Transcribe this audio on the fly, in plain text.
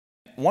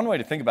one way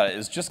to think about it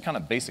is just kind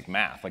of basic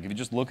math. Like if you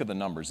just look at the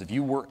numbers, if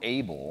you were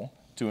able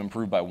to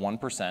improve by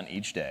 1%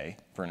 each day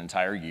for an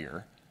entire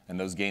year, and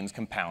those gains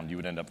compound, you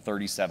would end up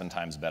 37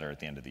 times better at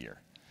the end of the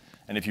year.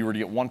 And if you were to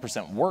get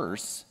 1%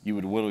 worse, you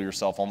would whittle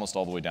yourself almost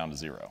all the way down to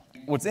 0.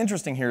 What's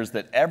interesting here is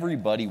that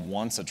everybody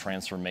wants a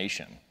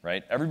transformation,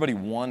 right? Everybody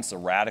wants a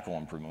radical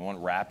improvement, we want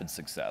rapid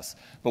success.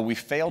 But we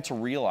fail to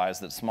realize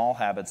that small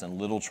habits and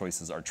little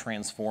choices are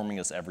transforming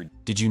us every day.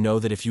 Did you know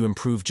that if you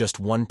improve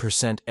just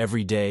 1%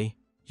 every day,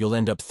 you'll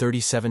end up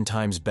 37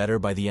 times better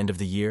by the end of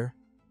the year?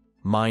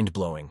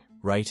 Mind-blowing,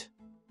 right?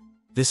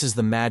 This is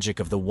the magic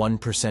of the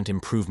 1%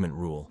 improvement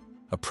rule,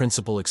 a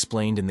principle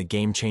explained in the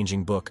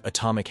game-changing book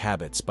Atomic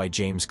Habits by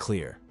James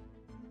Clear.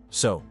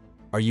 So,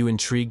 are you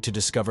intrigued to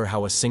discover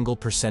how a single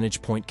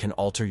percentage point can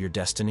alter your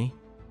destiny?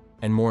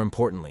 And more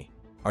importantly,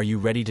 are you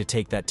ready to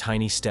take that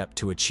tiny step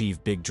to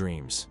achieve big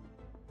dreams?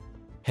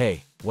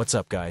 Hey, what's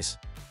up guys?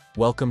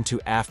 Welcome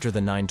to After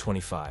the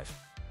 925.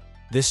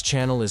 This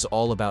channel is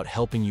all about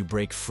helping you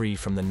break free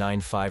from the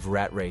 9-5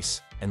 rat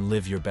race and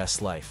live your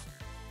best life.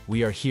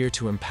 We are here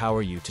to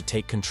empower you to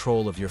take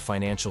control of your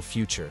financial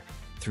future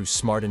through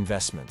smart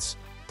investments,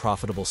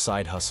 profitable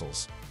side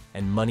hustles,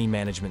 and money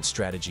management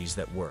strategies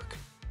that work.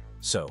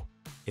 So,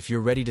 if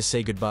you're ready to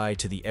say goodbye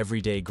to the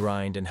everyday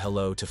grind and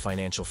hello to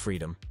financial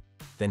freedom,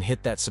 then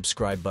hit that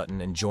subscribe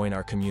button and join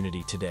our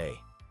community today.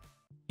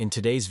 In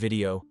today's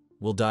video,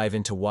 we'll dive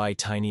into why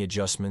tiny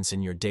adjustments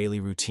in your daily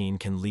routine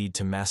can lead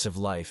to massive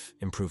life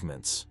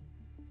improvements.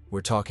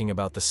 We're talking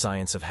about the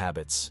science of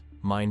habits,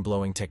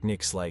 mind-blowing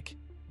techniques like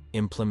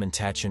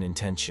implementation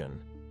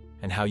intention,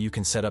 and how you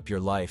can set up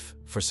your life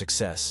for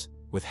success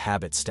with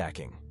habit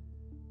stacking.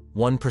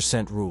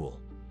 1% rule.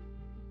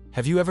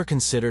 Have you ever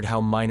considered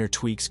how minor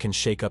tweaks can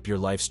shake up your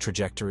life's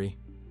trajectory?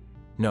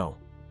 No,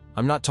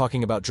 I'm not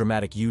talking about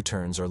dramatic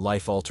U-turns or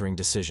life-altering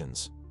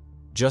decisions.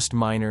 Just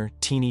minor,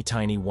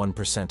 teeny-tiny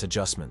 1%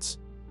 adjustments.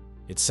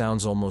 It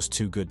sounds almost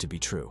too good to be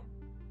true.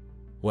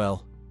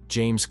 Well,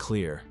 James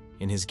Clear,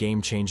 in his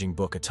game-changing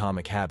book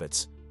Atomic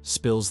Habits,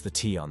 spills the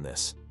tea on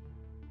this.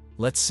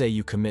 Let's say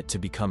you commit to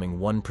becoming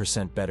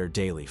 1% better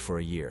daily for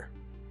a year.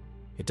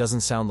 It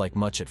doesn't sound like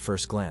much at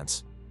first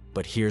glance,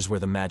 but here's where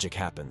the magic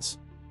happens.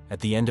 At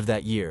the end of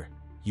that year,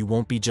 you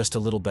won't be just a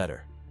little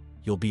better.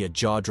 You'll be a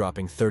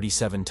jaw-dropping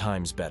 37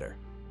 times better.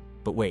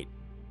 But wait,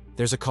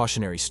 there's a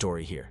cautionary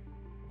story here.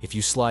 If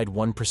you slide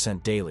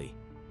 1% daily,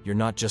 you're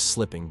not just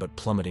slipping but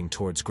plummeting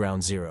towards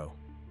ground zero.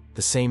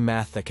 The same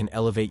math that can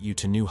elevate you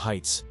to new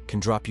heights can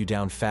drop you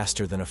down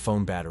faster than a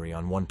phone battery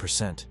on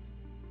 1%.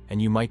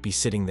 And you might be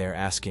sitting there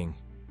asking,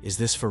 is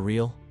this for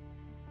real?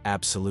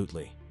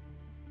 Absolutely.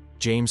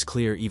 James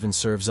Clear even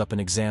serves up an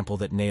example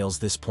that nails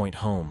this point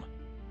home.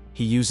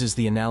 He uses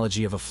the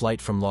analogy of a flight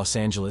from Los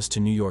Angeles to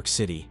New York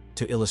City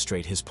to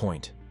illustrate his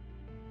point.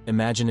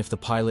 Imagine if the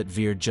pilot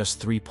veered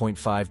just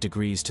 3.5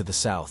 degrees to the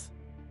south.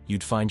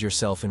 You'd find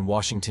yourself in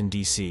Washington,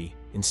 D.C.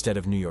 instead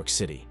of New York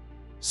City.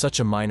 Such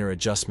a minor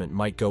adjustment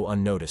might go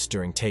unnoticed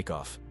during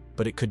takeoff,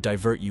 but it could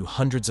divert you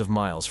hundreds of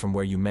miles from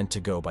where you meant to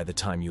go by the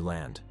time you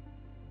land.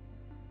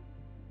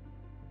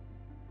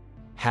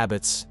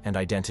 Habits and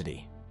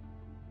identity.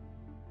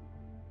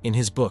 In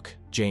his book,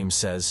 James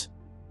says,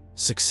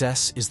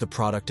 "Success is the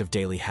product of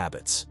daily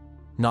habits,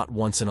 not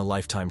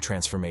once-in-a-lifetime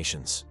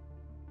transformations."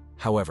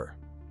 However,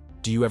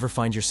 do you ever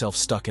find yourself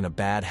stuck in a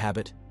bad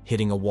habit,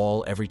 hitting a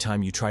wall every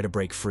time you try to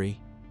break free?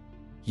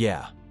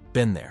 Yeah,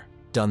 been there,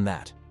 done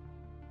that.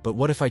 But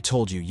what if I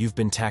told you you've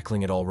been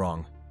tackling it all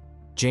wrong?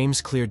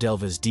 James Clear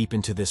delves deep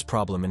into this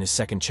problem in his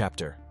second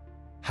chapter,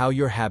 How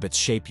Your Habits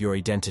Shape Your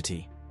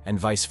Identity, and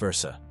Vice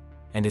Versa.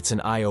 And it's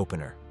an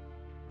eye-opener.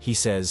 He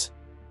says,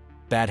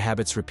 bad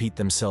habits repeat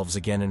themselves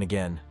again and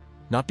again,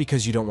 not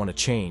because you don't want to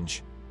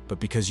change, but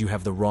because you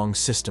have the wrong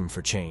system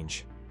for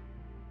change.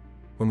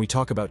 When we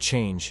talk about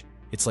change,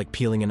 it's like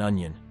peeling an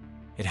onion.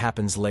 It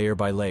happens layer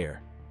by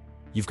layer.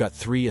 You've got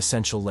 3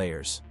 essential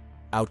layers: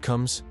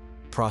 outcomes,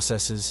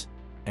 processes,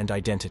 and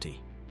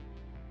identity.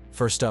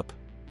 First up,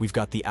 we've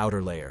got the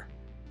outer layer,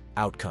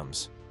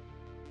 outcomes.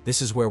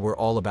 This is where we're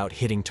all about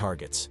hitting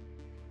targets.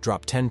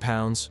 Drop 10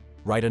 pounds,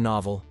 write a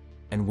novel,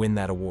 and win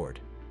that award.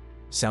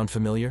 Sound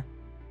familiar?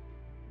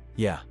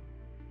 Yeah,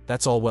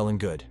 that's all well and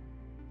good,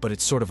 but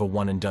it's sort of a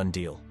one-and-done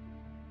deal.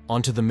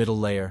 Onto the middle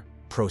layer,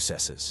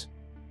 processes.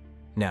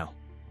 Now,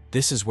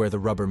 this is where the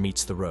rubber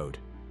meets the road.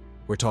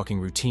 We're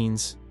talking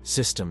routines,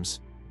 systems,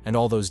 and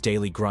all those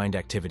daily grind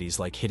activities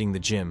like hitting the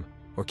gym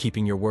or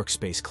keeping your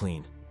workspace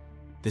clean.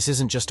 This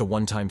isn't just a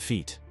one-time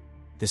feat.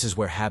 This is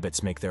where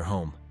habits make their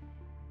home.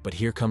 But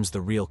here comes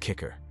the real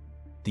kicker,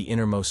 the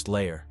innermost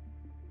layer,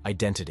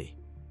 identity.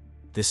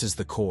 This is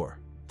the core,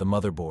 the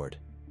motherboard,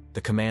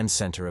 the command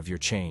center of your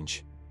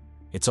change.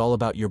 It's all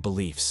about your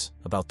beliefs,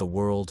 about the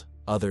world,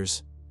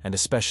 others, and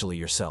especially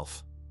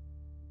yourself.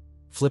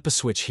 Flip a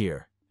switch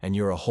here, and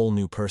you're a whole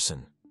new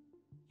person.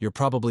 You're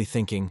probably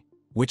thinking,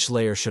 which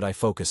layer should I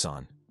focus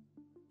on?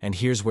 And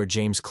here's where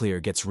James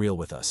Clear gets real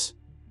with us.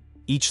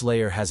 Each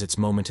layer has its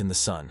moment in the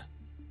sun.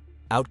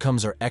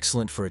 Outcomes are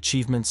excellent for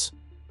achievements,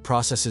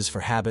 processes for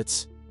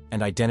habits,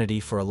 and identity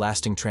for a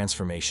lasting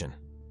transformation.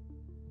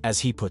 As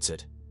he puts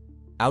it,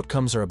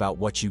 outcomes are about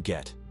what you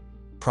get,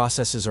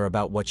 processes are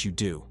about what you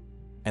do,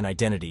 and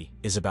identity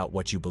is about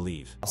what you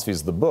believe. The philosophy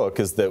of the book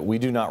is that we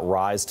do not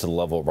rise to the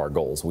level of our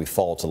goals, we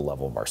fall to the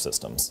level of our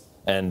systems.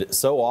 And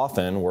so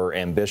often we're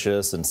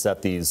ambitious and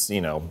set these,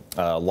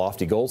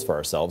 lofty goals for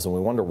ourselves, and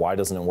we wonder why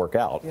doesn't it work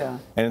out? Yeah.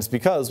 And it's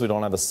because we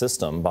don't have a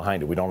system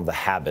behind it. We don't have the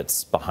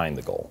habits behind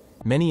the goal.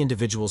 Many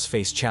individuals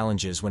face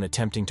challenges when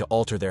attempting to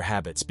alter their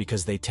habits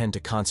because they tend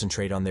to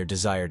concentrate on their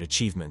desired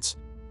achievements,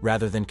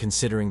 rather than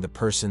considering the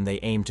person they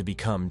aim to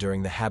become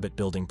during the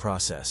habit-building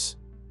process.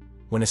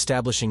 When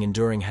establishing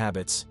enduring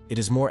habits, it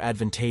is more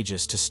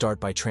advantageous to start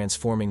by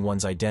transforming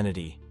one's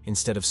identity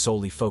instead of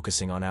solely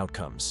focusing on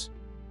outcomes.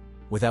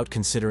 Without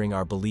considering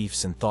our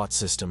beliefs and thought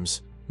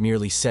systems,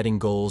 merely setting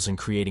goals and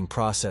creating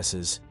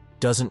processes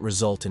doesn't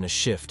result in a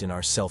shift in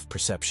our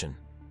self-perception.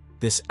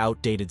 This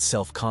outdated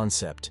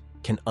self-concept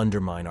can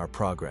undermine our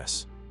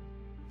progress.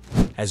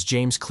 As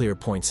James Clear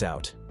points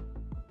out,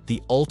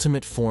 the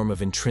ultimate form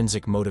of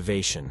intrinsic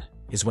motivation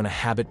is when a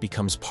habit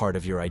becomes part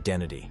of your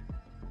identity.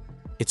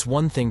 It's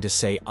one thing to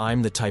say,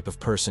 "I'm the type of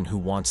person who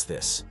wants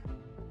this."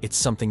 It's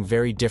something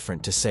very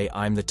different to say,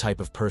 "I'm the type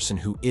of person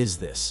who is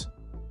this."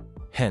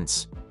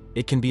 Hence,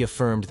 it can be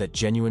affirmed that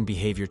genuine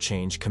behavior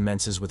change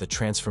commences with a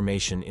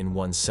transformation in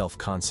one's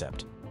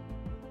self-concept.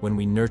 When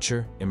we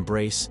nurture,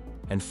 embrace,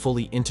 and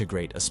fully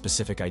integrate a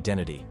specific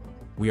identity,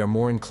 we are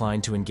more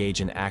inclined to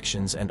engage in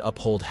actions and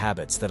uphold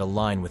habits that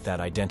align with that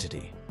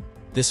identity.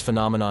 This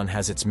phenomenon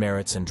has its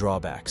merits and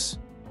drawbacks.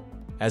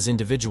 As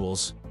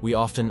individuals, we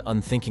often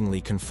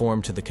unthinkingly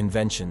conform to the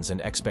conventions and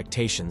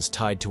expectations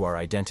tied to our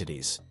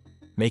identities,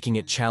 making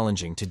it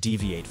challenging to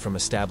deviate from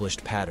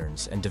established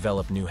patterns and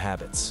develop new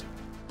habits.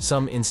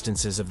 Some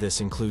instances of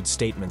this include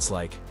statements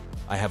like,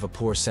 "I have a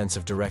poor sense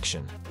of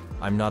direction,"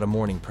 "I'm not a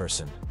morning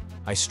person,"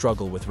 "I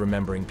struggle with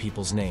remembering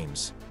people's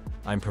names,"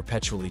 "I'm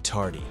perpetually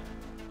tardy,"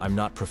 "I'm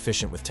not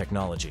proficient with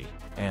technology,"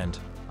 and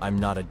 "I'm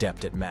not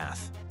adept at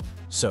math."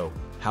 So,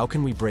 how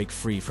can we break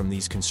free from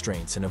these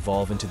constraints and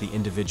evolve into the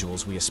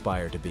individuals we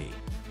aspire to be?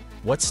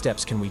 What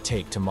steps can we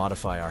take to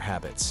modify our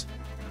habits?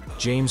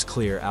 James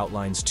Clear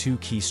outlines 2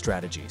 key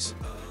strategies: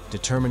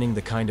 determining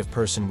the kind of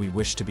person we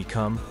wish to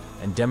become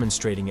and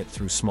demonstrating it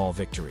through small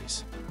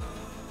victories.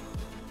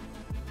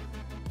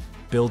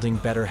 Building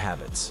better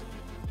habits.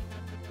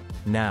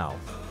 Now,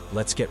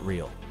 let's get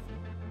real.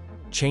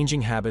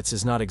 Changing habits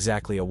is not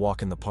exactly a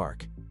walk in the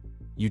park.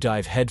 You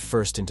dive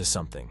headfirst into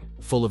something,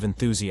 full of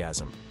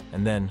enthusiasm,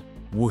 and then,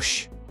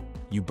 whoosh,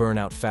 you burn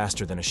out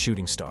faster than a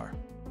shooting star.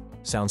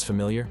 Sounds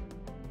familiar?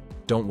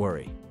 Don't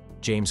worry,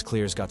 James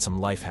Clear's got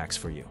some life hacks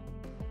for you.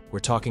 We're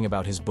talking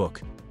about his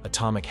book,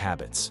 Atomic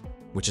Habits,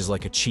 which is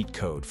like a cheat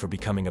code for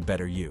becoming a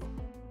better you.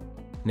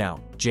 Now,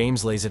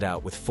 James lays it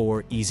out with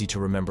 4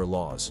 easy-to-remember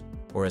laws,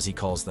 or as he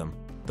calls them,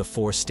 the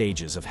 4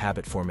 stages of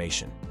habit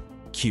formation: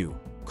 cue,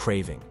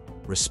 craving,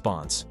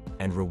 response,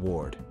 and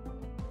reward.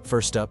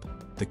 First up,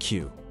 the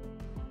cue.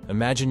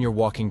 Imagine you're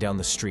walking down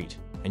the street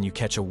and you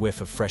catch a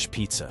whiff of fresh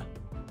pizza.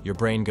 Your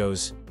brain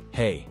goes,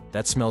 "Hey,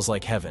 that smells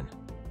like heaven."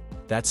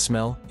 That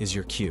smell is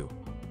your cue.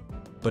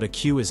 But a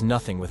cue is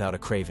nothing without a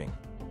craving.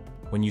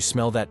 When you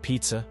smell that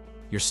pizza,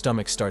 your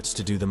stomach starts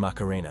to do the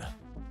Macarena.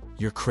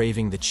 You're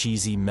craving the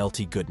cheesy,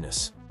 melty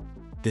goodness.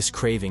 This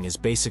craving is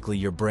basically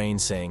your brain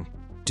saying,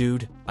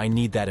 "Dude, I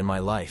need that in my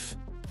life."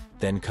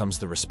 Then comes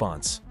the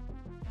response.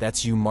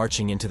 That's you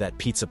marching into that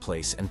pizza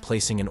place and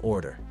placing an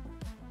order.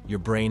 Your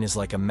brain is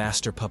like a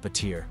master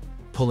puppeteer,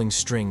 pulling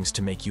strings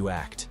to make you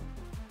act.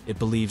 It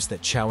believes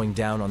that chowing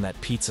down on that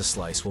pizza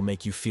slice will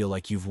make you feel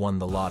like you've won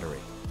the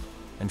lottery.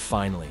 And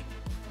finally,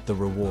 the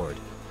reward.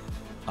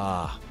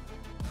 Ah,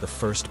 the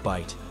first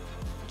bite.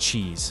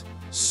 Cheese,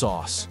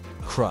 sauce,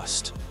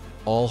 crust,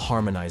 all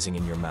harmonizing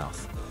in your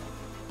mouth.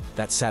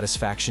 That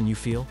satisfaction you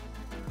feel?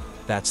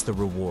 That's the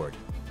reward.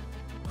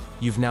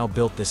 You've now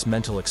built this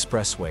mental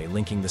expressway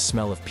linking the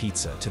smell of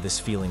pizza to this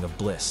feeling of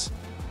bliss.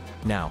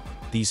 Now,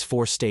 these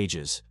 4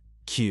 stages,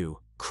 cue,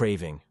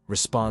 craving,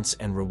 response,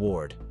 and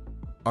reward,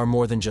 are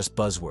more than just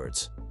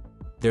buzzwords.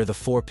 They're the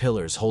 4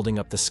 pillars holding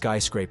up the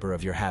skyscraper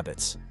of your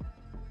habits.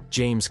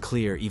 James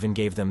Clear even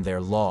gave them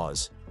their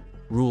laws,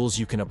 rules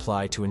you can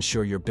apply to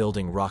ensure you're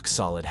building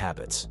rock-solid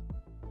habits.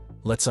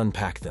 Let's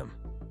unpack them.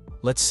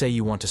 Let's say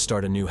you want to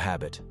start a new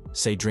habit,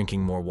 say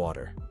drinking more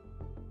water.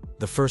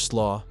 The first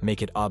law,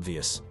 make it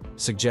obvious,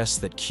 suggests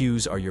that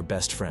cues are your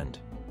best friend.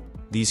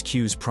 These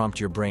cues prompt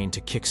your brain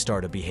to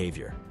kickstart a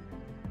behavior.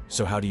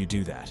 So how do you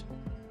do that?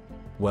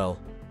 Well,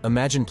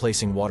 imagine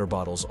placing water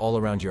bottles all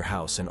around your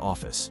house and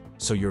office,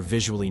 so you're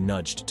visually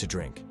nudged to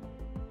drink.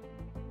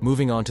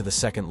 Moving on to the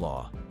second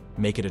law,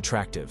 make it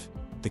attractive.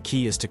 The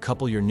key is to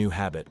couple your new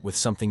habit with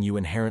something you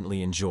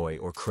inherently enjoy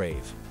or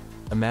crave.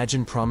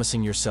 Imagine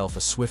promising yourself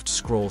a swift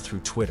scroll through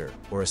Twitter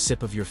or a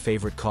sip of your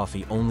favorite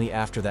coffee only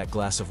after that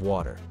glass of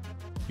water.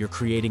 You're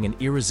creating an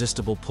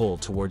irresistible pull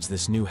towards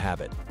this new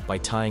habit by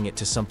tying it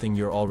to something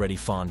you're already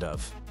fond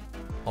of.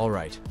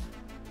 Alright,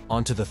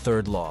 on to the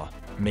third law,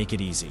 make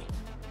it easy.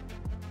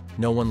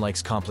 No one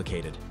likes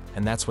complicated,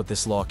 and that's what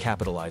this law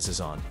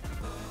capitalizes on.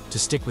 To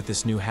stick with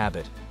this new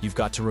habit, You've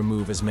got to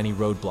remove as many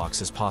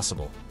roadblocks as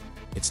possible.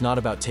 It's not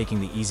about taking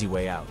the easy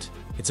way out.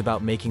 It's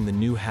about making the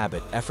new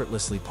habit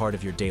effortlessly part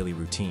of your daily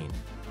routine.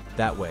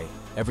 That way,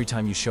 every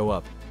time you show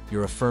up,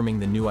 you're affirming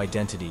the new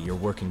identity you're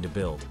working to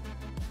build.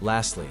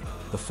 Lastly,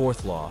 the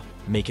fourth law,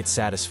 make it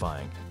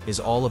satisfying, is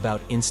all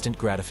about instant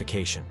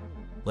gratification.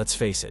 Let's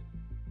face it,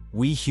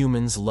 we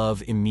humans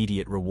love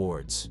immediate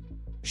rewards.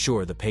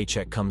 Sure, the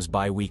paycheck comes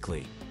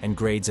bi-weekly and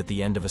grades at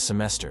the end of a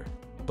semester,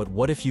 but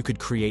what if you could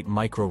create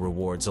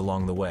micro-rewards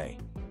along the way?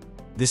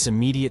 This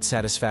immediate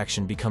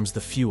satisfaction becomes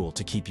the fuel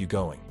to keep you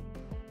going.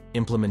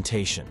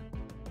 Implementation,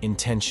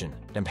 intention,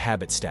 and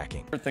habit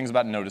stacking. Things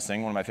about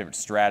noticing, one of my favorite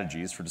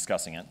strategies for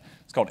discussing it,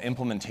 it's called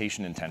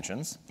implementation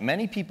intentions.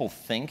 Many people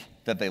think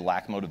that they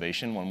lack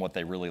motivation when what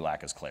they really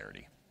lack is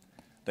clarity.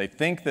 They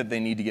think that they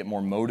need to get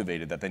more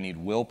motivated, that they need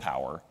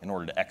willpower in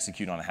order to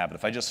execute on a habit.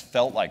 If I just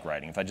felt like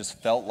writing, if I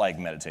just felt like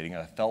meditating, if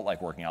I felt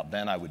like working out,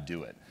 then I would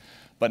do it.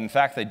 But in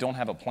fact, they don't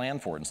have a plan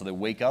for it, and so they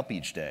wake up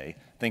each day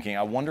thinking,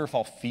 I wonder if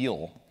I'll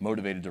feel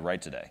motivated to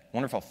write today. I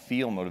wonder if I'll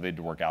feel motivated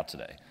to work out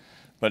today.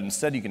 But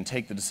instead, you can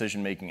take the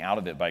decision-making out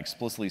of it by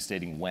explicitly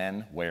stating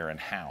when, where, and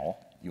how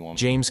you want.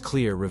 James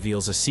Clear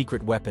reveals a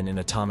secret weapon in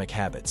Atomic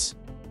Habits: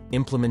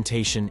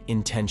 implementation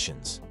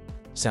intentions.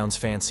 Sounds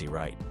fancy,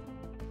 right?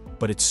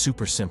 But it's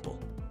super simple.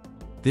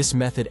 This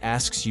method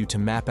asks you to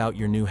map out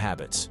your new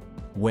habits: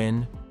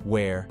 when,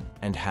 where,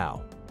 and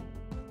how.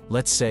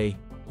 Let's say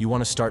you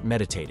want to start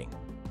meditating.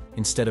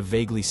 Instead of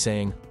vaguely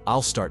saying,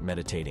 I'll start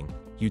meditating,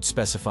 you'd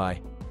specify,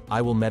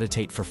 I will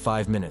meditate for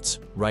 5 minutes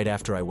right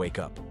after I wake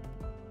up.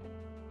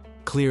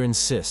 Clear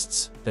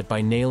insists that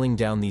by nailing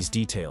down these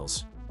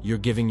details, you're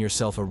giving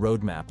yourself a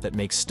roadmap that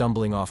makes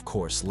stumbling off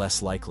course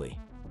less likely.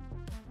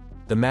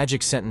 The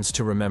magic sentence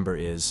to remember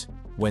is,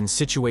 when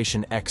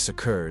situation X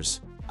occurs,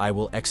 I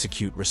will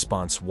execute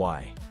response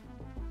Y.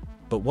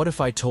 But what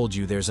if I told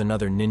you there's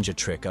another ninja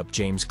trick up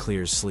James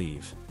Clear's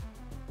sleeve?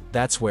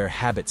 That's where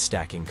habit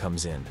stacking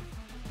comes in.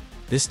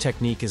 This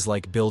technique is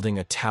like building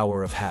a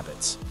tower of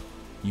habits.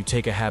 You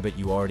take a habit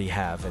you already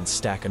have and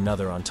stack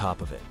another on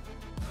top of it.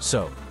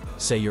 So,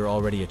 say you're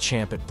already a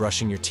champ at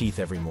brushing your teeth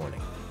every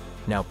morning.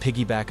 Now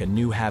piggyback a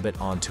new habit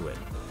onto it,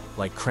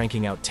 like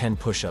cranking out 10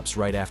 push-ups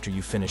right after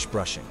you finish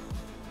brushing.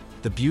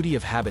 The beauty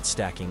of habit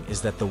stacking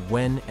is that the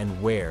when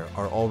and where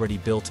are already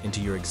built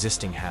into your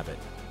existing habit,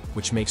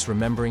 which makes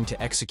remembering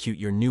to execute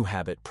your new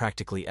habit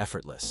practically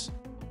effortless.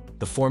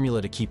 The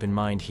formula to keep in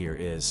mind here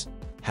is,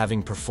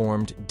 having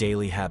performed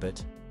daily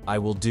habit, I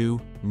will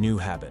do new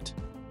habit.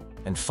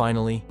 And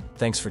finally,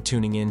 thanks for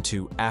tuning in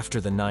to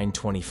After the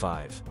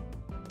 925.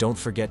 Don't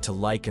forget to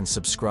like and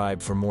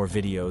subscribe for more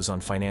videos on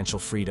financial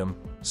freedom,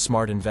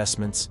 smart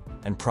investments,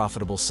 and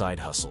profitable side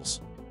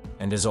hustles.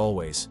 And as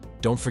always,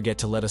 don't forget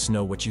to let us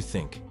know what you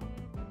think.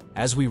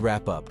 As we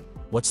wrap up,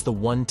 what's the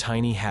one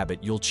tiny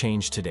habit you'll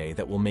change today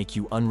that will make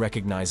you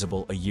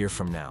unrecognizable a year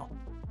from now?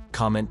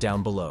 Comment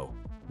down below.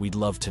 We'd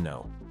love to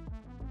know.